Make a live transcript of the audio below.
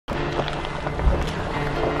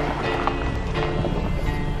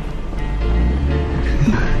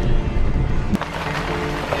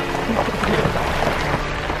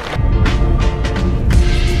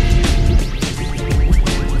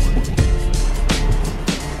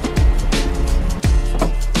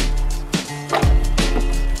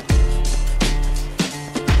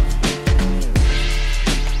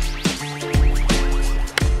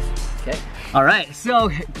All right, so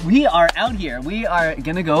we are out here. We are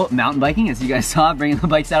gonna go mountain biking, as you guys saw, bringing the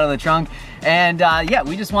bikes out of the trunk. And yeah,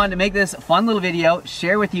 we just wanted to make this fun little video,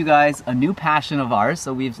 share with you guys a new passion of ours.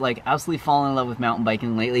 So we've like absolutely fallen in love with mountain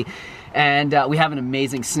biking lately. And we have an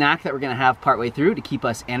amazing snack that we're gonna have partway through to keep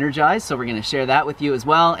us energized. So we're gonna share that with you as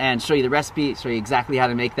well and show you the recipe, show you exactly how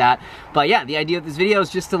to make that. But yeah, the idea of this video is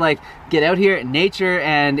just to like get out here in nature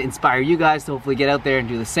and inspire you guys to hopefully get out there and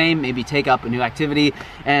do the same, maybe take up a new activity.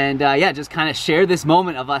 And yeah, just kind of share this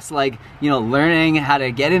moment of us like, you know, learning how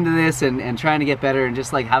to get into this and trying to get better and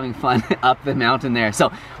just like having fun up the mountain there.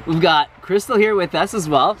 So we've got Crystal here with us as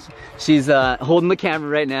well. She's holding the camera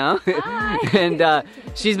right now. And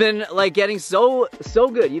she's been like getting so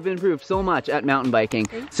good. You've improved so much at mountain biking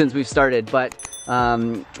since we've started. But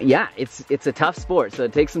yeah, it's a tough sport, so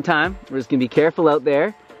it takes some time. We're just gonna be careful out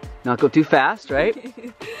there, not go too fast, right?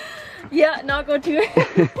 Yeah, not go too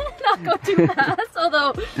fast.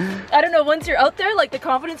 Although, I don't know, once you're out there, like the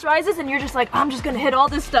confidence rises and you're just like, I'm just gonna hit all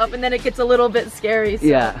this stuff, and then it gets a little bit scary.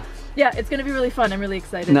 So. Yeah, it's gonna be really fun. I'm really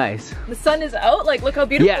excited. Nice. The sun is out. Like, look how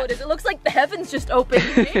beautiful it is. It looks like the heavens just opened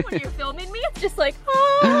to me when you're filming me. It's just like,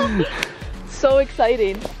 oh, so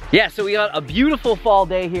exciting. Yeah, so we got a beautiful fall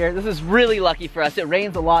day here. This is really lucky for us. It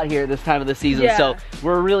rains a lot here this time of the season, so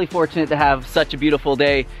we're really fortunate to have such a beautiful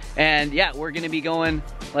day. And yeah, we're gonna be going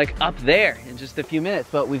like up there in just a few minutes,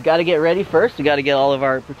 but we've got to get ready first. We got to get all of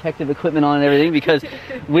our protective equipment on and everything, because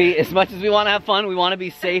we, as much as we want to have fun, we want to be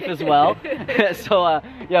safe as well. So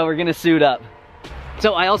yeah, we're gonna suit up.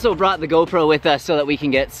 So I also brought the GoPro with us so that we can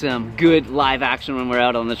get some good live action when we're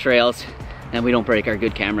out on the trails and we don't break our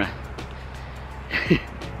good camera.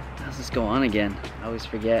 How's this go on again? I always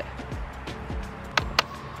forget.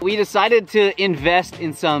 We decided to invest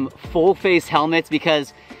in some full face helmets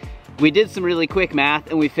because we did some really quick math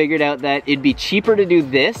and we figured out that it'd be cheaper to do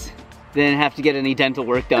this than have to get any dental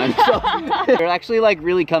work done. So they're actually like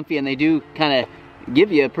really comfy and they do kind of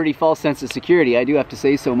give you a pretty false sense of security. I do have to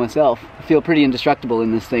say so myself. I feel pretty indestructible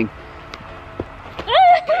in this thing.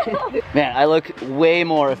 Man, I look way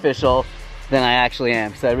more official than I actually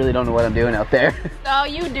am, so I really don't know what I'm doing out there. Oh,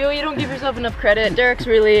 you do. You don't give yourself enough credit. Derek's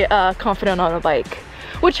really confident on a bike,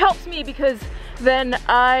 which helps me because then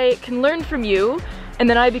I can learn from you and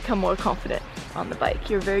then I become more confident on the bike.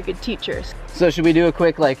 You're very good teachers. So should we do a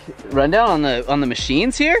quick like rundown on the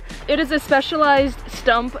machines here? It is a specialized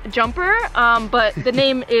stump jumper, but the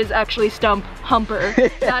name is actually Stump Humper.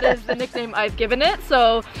 That is the nickname I've given it.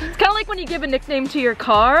 So it's kind of like when you give a nickname to your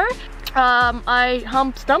car. I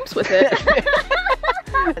hump stumps with it.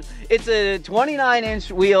 It's a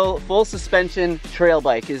 29-inch wheel, full suspension trail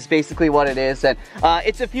bike is basically what it is. And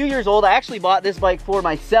it's a few years old. I actually bought this bike for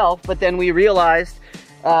myself, but then we realized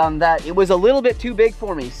that it was a little bit too big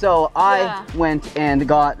for me. So I went and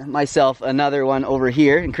got myself another one over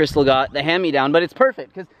here, and Crystal got the hand-me-down, but it's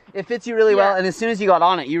perfect because it fits you really well, and as soon as you got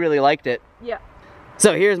on it, you really liked it. Yeah.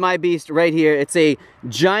 So here's my beast right here. It's a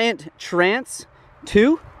Giant Trance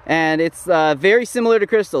 2. And it's very similar to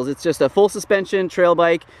Crystal's. It's just a full suspension trail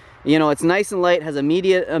bike. You know, it's nice and light, has a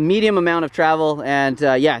medium amount of travel, and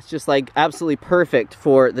yeah, it's just like absolutely perfect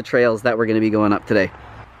for the trails that we're gonna be going up today.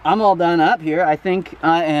 I'm all done up here. I think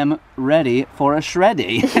I am ready for a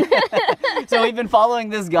shreddy. So we've been following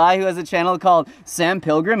this guy who has a channel called Sam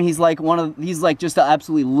Pilgrim. He's like just an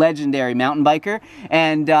absolutely legendary mountain biker.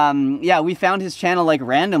 And yeah, we found his channel like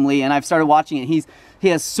randomly and I've started watching it. He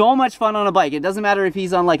has so much fun on a bike. It doesn't matter if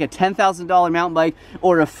he's on like a $10,000 mountain bike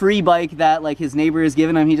or a free bike that like his neighbor has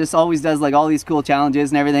given him. He just always does like all these cool challenges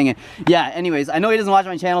and everything. And yeah, anyways, I know he doesn't watch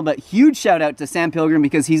my channel, but huge shout out to Sam Pilgrim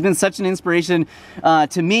because he's been such an inspiration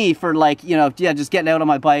to me for like, you know, yeah, just getting out on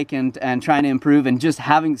my bike and trying to improve and just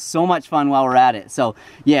having so much fun while we're at it. So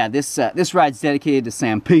yeah, this ride's dedicated to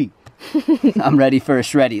Sam P. I'm ready for a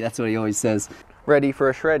shreddy. That's what he always says. Ready for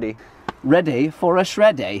a shreddy. Ready for a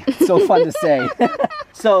shreddy. It's so fun to say.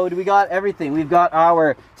 So we got everything. We've got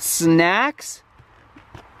our snacks.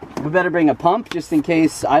 We better bring a pump just in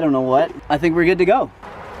case, I don't know what. I think we're good to go.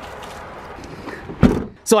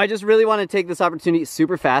 So I just really want to take this opportunity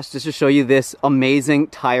super fast just to show you this amazing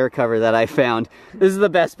tire cover that I found. This is the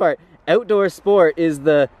best part. Outdoor sport is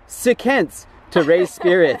the sickens to raise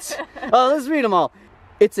spirits. Oh, let's read them all.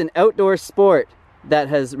 It's an outdoor sport that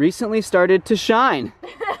has recently started to shine.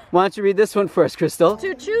 Why don't you read this one for us, Crystal?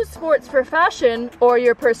 To choose sports for fashion or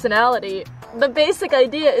your personality, the basic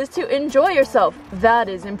idea is to enjoy yourself. That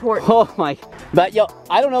is important. Oh my, but yo,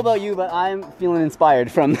 I don't know about you, but I'm feeling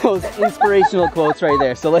inspired from those inspirational quotes right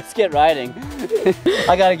there. So let's get riding.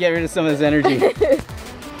 I gotta get rid of some of this energy.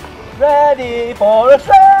 Ready for a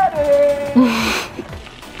shreddy!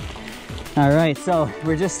 All right, so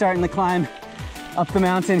we're just starting the climb up the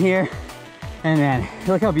mountain here. And man,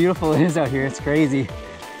 look how beautiful it is out here. It's crazy.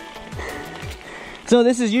 So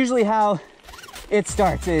this is usually how it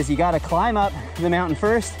starts, is you gotta climb up the mountain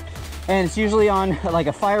first, and it's usually on like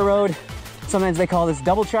a fire road. Sometimes they call this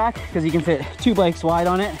double track because you can fit 2 bikes wide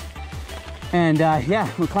on it. And yeah,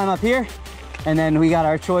 we climb up here, and then we got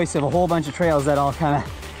our choice of a whole bunch of trails that all kind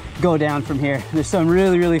of go down from here. There's some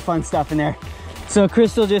really, really fun stuff in there. So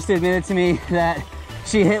Crystal just admitted to me that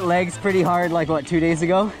she hit legs pretty hard, like what, 2 days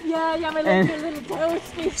ago? Yeah, my legs are a little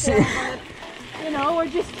toasty still, but you know,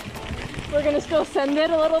 we're gonna still send it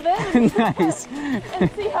a little bit. Nice.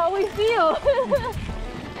 And see how we feel.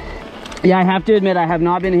 Yeah, I have to admit, I have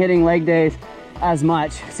not been hitting leg days as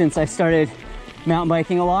much since I started mountain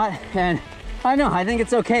biking a lot. And I don't know, I think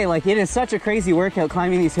it's okay. Like, it is such a crazy workout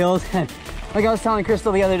climbing these hills. And like I was telling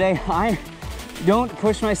Crystal the other day, I don't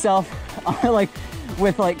push myself like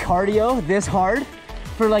with like cardio this hard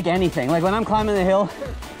for like anything. Like when I'm climbing the hill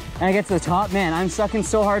and I get to the top, man, I'm sucking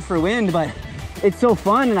so hard for wind, but it's so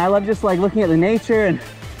fun. And I love just like looking at the nature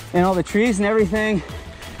and all the trees and everything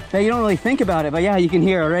that you don't really think about it. But yeah, you can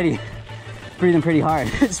hear already breathing pretty hard.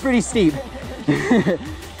 It's pretty steep.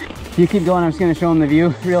 You keep going, I'm just gonna show them the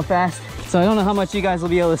view real fast. So I don't know how much you guys will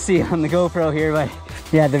be able to see on the GoPro here, but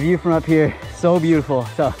yeah, the view from up here, so beautiful.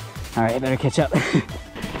 So, all right, I better catch up.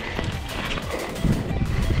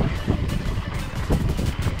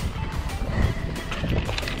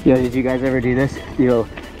 Yo, did you guys ever do this? The old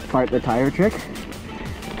fart the tire trick?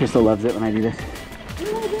 Crystal loves it when I do this.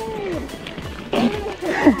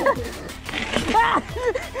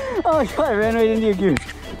 Oh god, I ran right into your goose.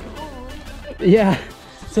 Yeah,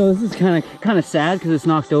 so this is kind of sad because it's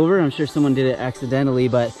knocked over. I'm sure someone did it accidentally,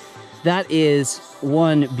 but that is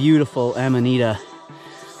one beautiful amanita.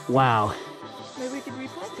 Wow. Maybe we could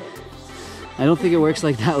replant it. I don't think it works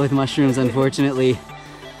like that with mushrooms, unfortunately.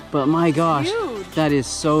 But my gosh, huge. That is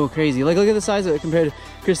so crazy. Like, look at the size of it compared to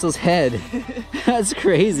Crystal's head. That's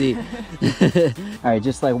crazy. All right,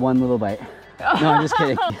 just like one little bite. No, I'm just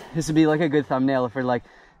kidding. This would be like a good thumbnail for like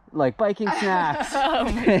biking snacks.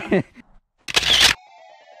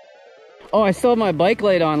 Oh, I still have my bike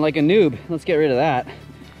light on like a noob. Let's get rid of that.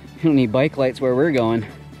 We don't need bike lights where we're going.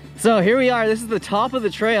 So here we are. This is the top of the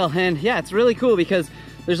trail, and yeah, it's really cool because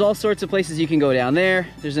there's all sorts of places you can go down there.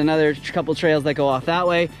 There's another couple trails that go off that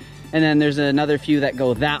way, and then there's another few that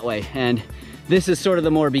go that way. And this is sort of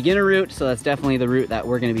the more beginner route, so that's definitely the route that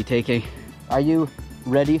we're going to be taking. Are you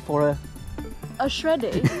ready for a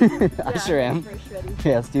shreddy? I sure am.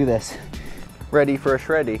 Yeah, let's do this. Ready for a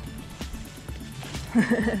shreddy.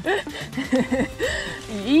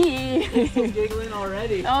 Yee. Still giggling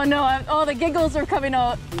already. Oh no, oh, the giggles are coming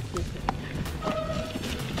out.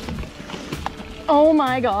 Oh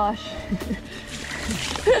my gosh.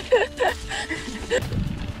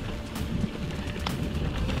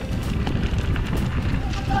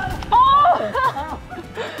 Oh!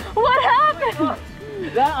 What happened?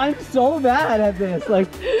 I'm so bad at this. Like,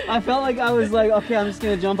 I felt like I was like, okay, I'm just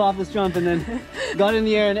gonna jump off this jump, and then got in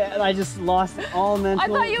the air and I just lost all mental. I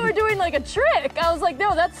thought you were doing like a trick. I was like,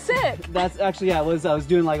 no, that's sick. That's actually, yeah, I was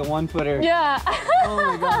doing like a 1-footer. Yeah. Oh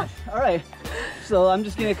my gosh. All right. So I'm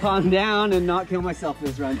just gonna calm down and not kill myself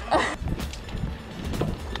this run.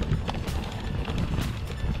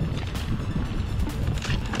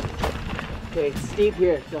 Okay, it's steep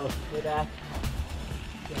here, so with that,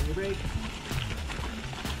 get on your brake.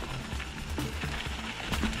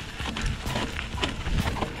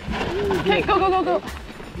 Okay, go, go, go, go.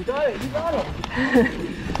 You got it, you got it.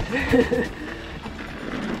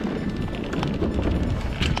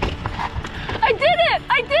 I did it!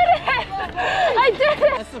 I did it! I did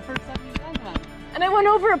it! That's the first time you've done that. And I went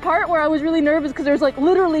over a part where I was really nervous because there was like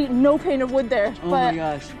literally no pane of wood there. Oh my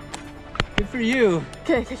gosh. Good for you.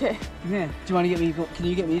 Okay, okay, okay. Man, do you want to get me, can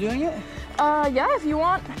you get me doing it? Yeah, if you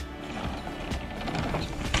want.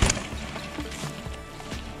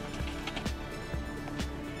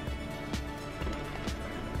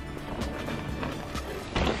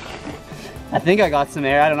 I think I got some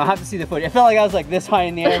air. I don't know. I have to see the footage. I felt like I was like this high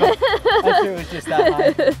in the air, but I'm sure it was just that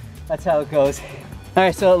high. That's how it goes. All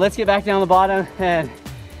right, so let's get back down the bottom and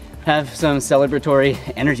have some celebratory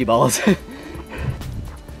energy balls.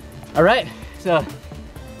 All right, so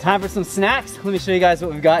time for some snacks. Let me show you guys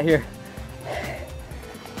what we've got here.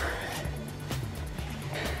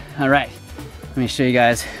 All right, let me show you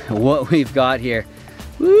guys what we've got here.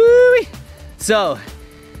 Woo-wee. So,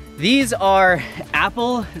 these are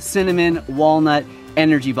apple, cinnamon, walnut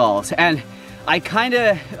energy balls. And I kind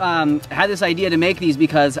of had this idea to make these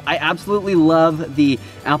because I absolutely love the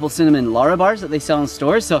apple cinnamon Lara bars that they sell in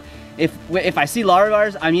stores. So if I see Lara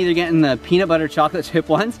bars, I'm either getting the peanut butter chocolate chip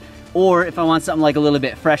ones Or if I want something like a little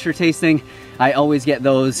bit fresher tasting, I always get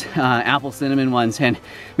those apple cinnamon ones, and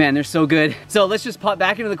man, they're so good. So let's just pop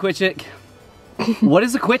back into the kitchen. What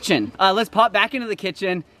is a kitchen? Let's pop back into the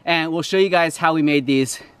kitchen and we'll show you guys how we made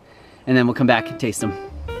these, and then we'll come back and taste them.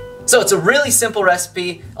 So it's a really simple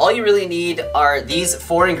recipe. All you really need are these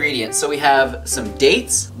 4 ingredients. So we have some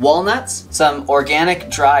dates, walnuts, some organic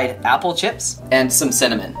dried apple chips, and some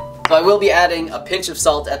cinnamon. So I will be adding a pinch of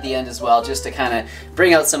salt at the end as well, just to kind of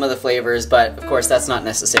bring out some of the flavors, but of course that's not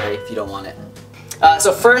necessary if you don't want it.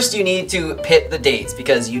 So first you need to pit the dates,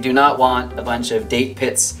 because you do not want a bunch of date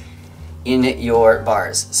pits in your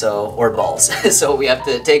bars, or balls. So we have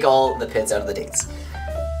to take all the pits out of the dates.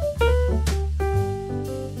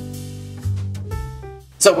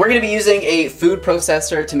 So we're gonna be using a food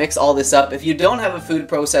processor to mix all this up. If you don't have a food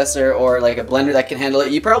processor or like a blender that can handle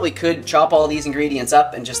it, you probably could chop all these ingredients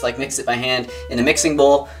up and just like mix it by hand in a mixing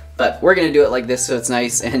bowl, but we're gonna do it like this so it's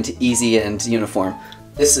nice and easy and uniform.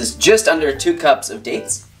 This is just under 2 cups of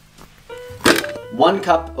dates, 1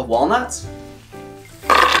 cup of walnuts.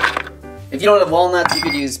 If you don't have walnuts, you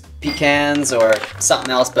could use pecans or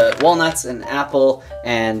something else, but walnuts and apple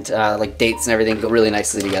and like dates and everything go really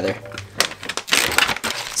nicely together.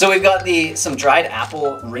 So we've got some dried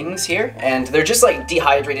apple rings here, and they're just like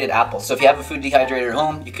dehydrated apples. So if you have a food dehydrator at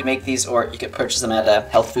home, you can make these, or you could purchase them at a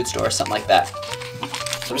health food store or something like that. So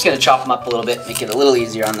I'm just gonna chop them up a little bit, make it a little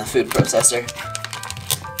easier on the food processor.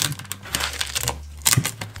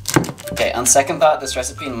 Okay, on second thought, this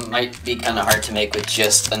recipe might be kind of hard to make with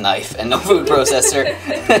just a knife and no food processor.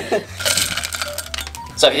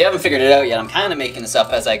 So if you haven't figured it out yet, I'm kind of making this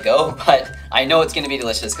up as I go, but I know it's going to be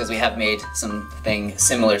delicious because we have made something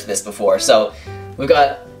similar to this before. So we've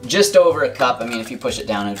got just over a cup. I mean, if you push it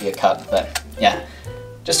down, it'd be a cup, but yeah,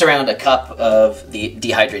 just around a cup of the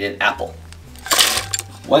dehydrated apple.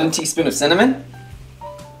 1 teaspoon of cinnamon,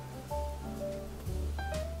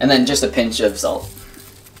 and then just a pinch of salt.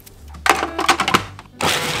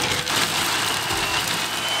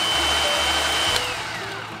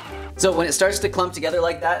 So when it starts to clump together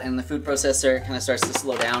like that and the food processor kind of starts to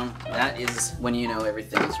slow down, that is when you know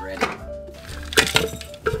everything is ready.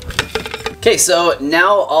 Okay, so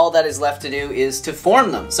now all that is left to do is to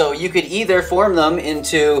form them. So you could either form them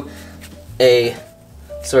into a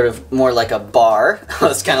sort of more like a bar. Oh,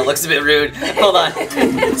 this kind of looks a bit rude. Hold on,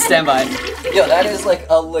 stand by. Yo, that is like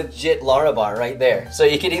a legit Lara bar right there. So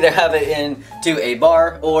you could either have it into a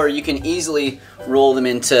bar, or you can easily roll them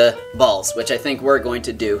into balls, which I think we're going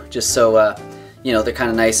to do, just so you know, they're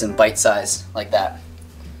kind of nice and bite-sized like that.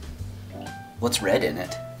 What's red in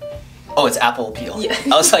it? Oh, it's apple peel. Yeah.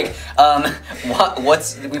 I was like,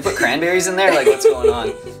 did we put cranberries in there? Like, what's going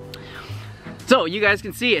on? So you guys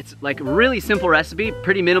can see it's like a really simple recipe,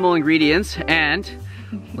 pretty minimal ingredients, and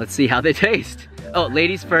let's see how they taste. Oh,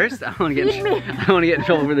 ladies first. I don't want to get in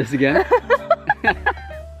trouble for this again.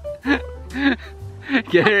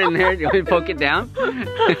 Get her in there. Do you want me to poke it down?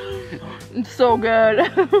 It's so good.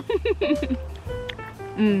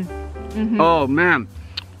 Oh man,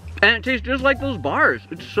 and it tastes just like those bars.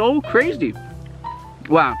 It's so crazy.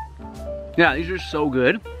 Wow. Yeah, these are so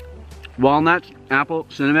good. Walnuts, apple,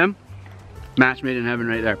 cinnamon. Match made in heaven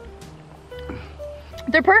right there.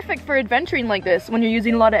 They're perfect for adventuring like this when you're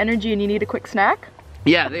using a lot of energy and you need a quick snack.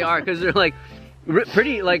 Yeah, they are, because they're like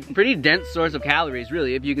pretty dense source of calories,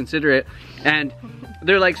 really, if you consider it. And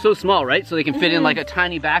they're like so small, right? So they can fit in like a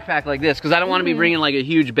tiny backpack like this, because I don't want to be bringing like a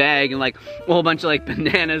huge bag and like a whole bunch of like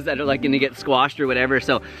bananas that are like going to get squashed or whatever.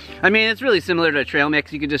 So, I mean, it's really similar to a trail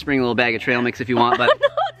mix. You could just bring a little bag of trail mix if you want, but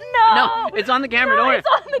no, it's on the camera. Don't worry. It's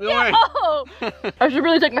on the camera. Oh. I should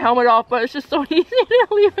really take my helmet off, but it's just so easy to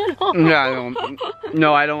leave it on. Yeah,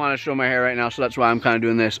 no, I don't want to show my hair right now, so that's why I'm kind of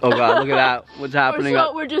doing this. Oh God, look at that. What's happening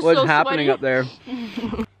What's happening up there?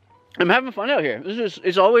 I'm having fun out here.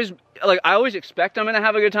 It's always, like, I always expect I'm gonna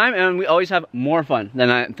have a good time, and we always have more fun than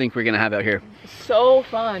I think we're gonna have out here. So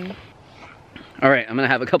fun. All right, I'm gonna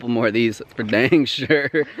have a couple more of these for dang sure.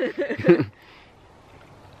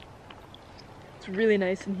 It's really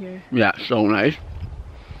nice in here. Yeah, so nice.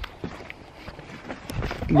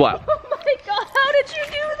 Wow. Oh my God, how did you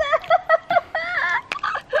do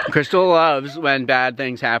that? Crystal loves when bad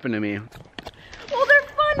things happen to me. Well, they're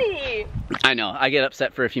funny. I know, I get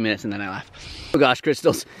upset for a few minutes and then I laugh. Oh gosh,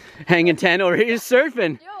 Crystal's hanging 10 over here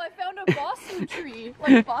surfing. Yo, I found a Bosu tree.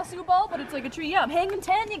 Like a Bosu ball, but it's like a tree. Yeah, I'm hanging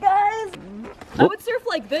 10, you guys. I would surf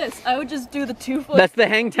like this. I would just do the 2 foot. That's the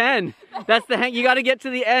hang 10. That's the hang. You got to get to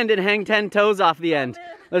the end and hang 10 toes off the end.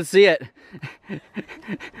 Let's see it.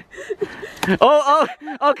 Oh,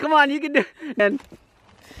 come on, you can do it. And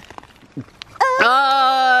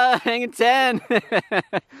hanging 10.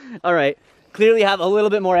 All right. clearly have a little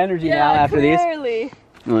bit more energy now after clearly. these.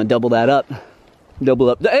 I'm gonna double that up. Double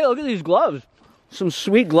up. Hey, look at these gloves. Some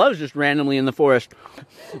sweet gloves just randomly in the forest.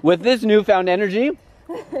 With this newfound energy,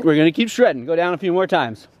 we're gonna keep shredding. Go down a few more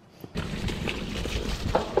times.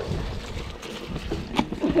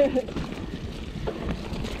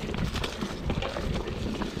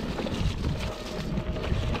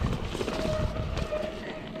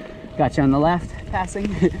 Got you on the left,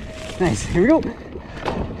 passing. Nice, here we go.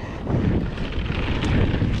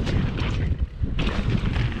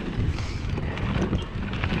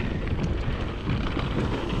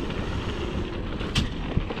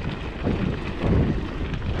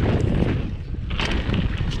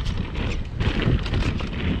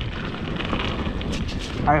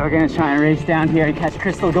 All right, we're gonna try and race down here and catch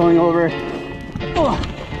Crystal going over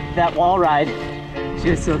that wall ride. She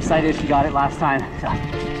was so excited she got it last time. So,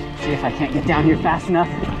 see if I can't get down here fast enough.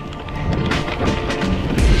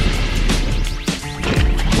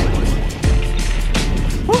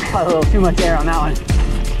 Whew, got a little too much air on that one.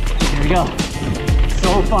 Here we go.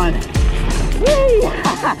 So fun. Whee!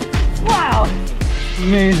 Wow!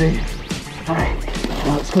 Amazing. All right,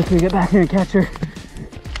 now let's quickly get back here and catch her.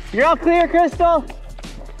 You're all clear, Crystal?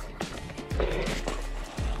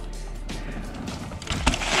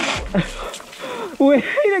 Way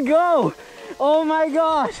to go! Oh my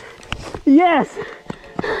gosh! Yes!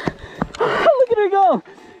 Look at her go!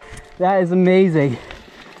 That is amazing.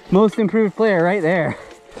 Most improved player right there.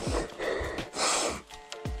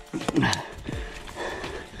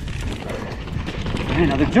 And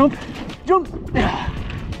another jump! Jump!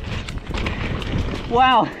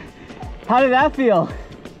 Wow! How did that feel?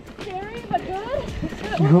 Scary, but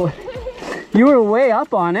good. You were way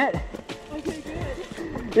up on it. Okay,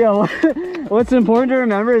 good. Yeah, what's important to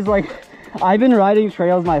remember is like, I've been riding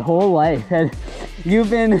trails my whole life, and we've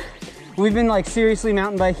been like seriously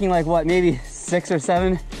mountain biking like what, maybe 6 or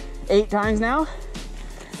 7, 8 times now?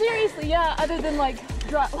 Seriously, yeah, other than like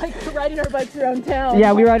riding our bikes around town.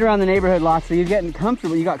 Yeah, we ride around the neighborhood lots, so you're getting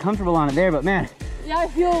comfortable. You got comfortable on it there, but man. Yeah, I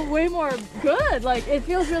feel way more good. Like, it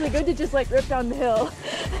feels really good to just like rip down the hill.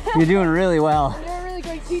 You're doing really well. You're a really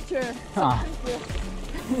great teacher. Ah.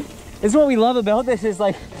 Thank you. This is what we love about this is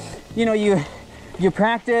like, you know, you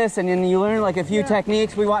practice and then you learn like a few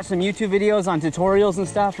techniques. We watch some YouTube videos on tutorials and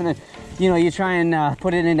stuff, and then, you know, you try and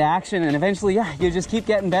put it into action, and eventually, yeah, you just keep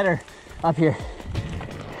getting better up here.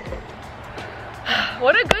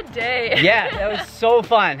 What a good day. Yeah, that was so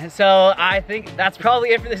fun. So I think that's probably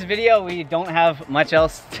it for this video. We don't have much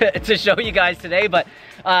else to show you guys today, but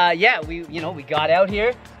yeah, we got out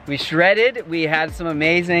here, we shredded, we had some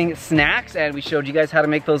amazing snacks, and we showed you guys how to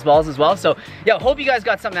make those balls as well. So yeah, hope you guys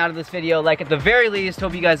got something out of this video. Like, at the very least,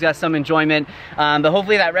 hope you guys got some enjoyment, but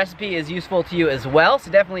hopefully that recipe is useful to you as well. So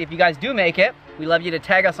definitely, if you guys do make it, we love you to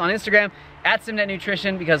tag us on Instagram at Simnett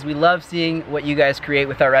Nutrition, because we love seeing what you guys create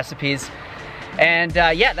with our recipes. And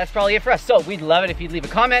yeah, that's probably it for us. So we'd love it if you'd leave a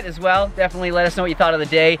comment as well. Definitely let us know what you thought of the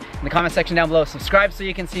day in the comment section down below. Subscribe so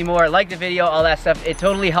you can see more, like the video, all that stuff. It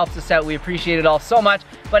totally helps us out. We appreciate it all so much.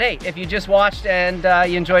 But hey, if you just watched and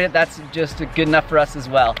you enjoyed it, that's just good enough for us as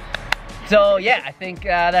well. So yeah, I think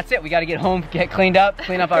that's it. We got to get home, get cleaned up,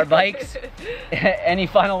 clean up our bikes. Any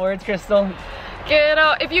final words, Crystal? Get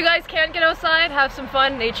out. If you guys can get outside, have some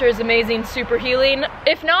fun. Nature is amazing, super healing.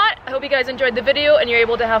 If not, I hope you guys enjoyed the video and you're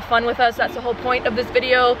able to have fun with us. That's the whole point of this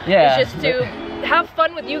video. Yeah. Is just to have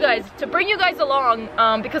fun with you guys, to bring you guys along,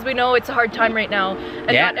 because we know it's a hard time right now,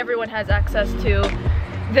 and not everyone has access to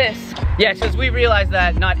this. Yeah, because we realize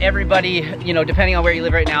that not everybody, you know, depending on where you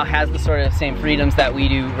live right now, has the sort of same freedoms that we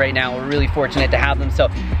do right now. We're really fortunate to have them. So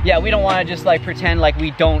yeah, we don't want to just like pretend like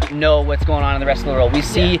we don't know what's going on in the rest of the world. We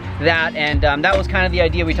see that, and that was kind of the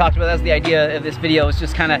idea we talked about. That's the idea of this video, is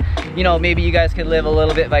just kind of, you know, maybe you guys could live a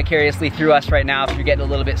little bit vicariously through us right now if you're getting a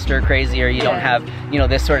little bit stir crazy, or you don't have, you know,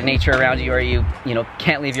 this sort of nature around you, or you know,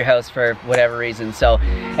 can't leave your house for whatever reason. So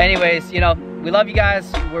anyways, you know, we love you guys.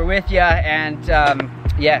 We're with you, and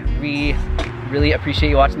yeah, we really appreciate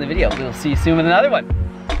you watching the video. We'll see you soon with another one.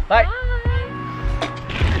 Bye.